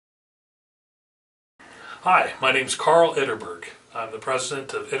Hi, my name's Carl Itterberg. I'm the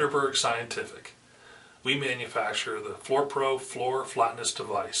president of Itterberg Scientific. We manufacture the FloorPro floor flatness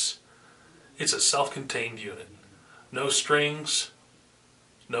device. It's a self-contained unit. No strings,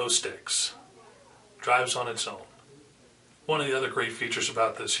 no sticks. Drives on its own. One of the other great features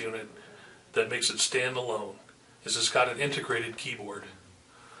about this unit that makes it stand alone is it's got an integrated keyboard.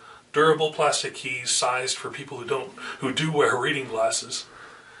 Durable plastic keys sized for people who do wear reading glasses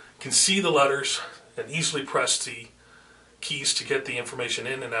can see the letters and easily press the keys to get the information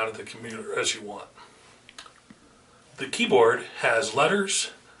in and out of the computer as you want. The keyboard has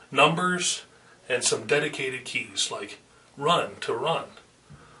letters, numbers, and some dedicated keys like run to run,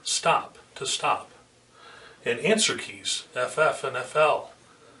 stop to stop, and answer keys, FF and FL,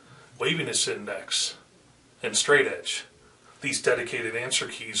 waviness index, and straight edge. These dedicated answer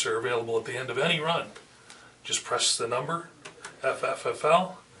keys are available at the end of any run. Just press the number,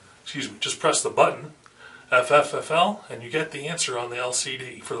 just press the button, FFFL, and you get the answer on the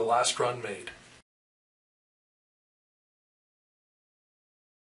LCD for the last run made.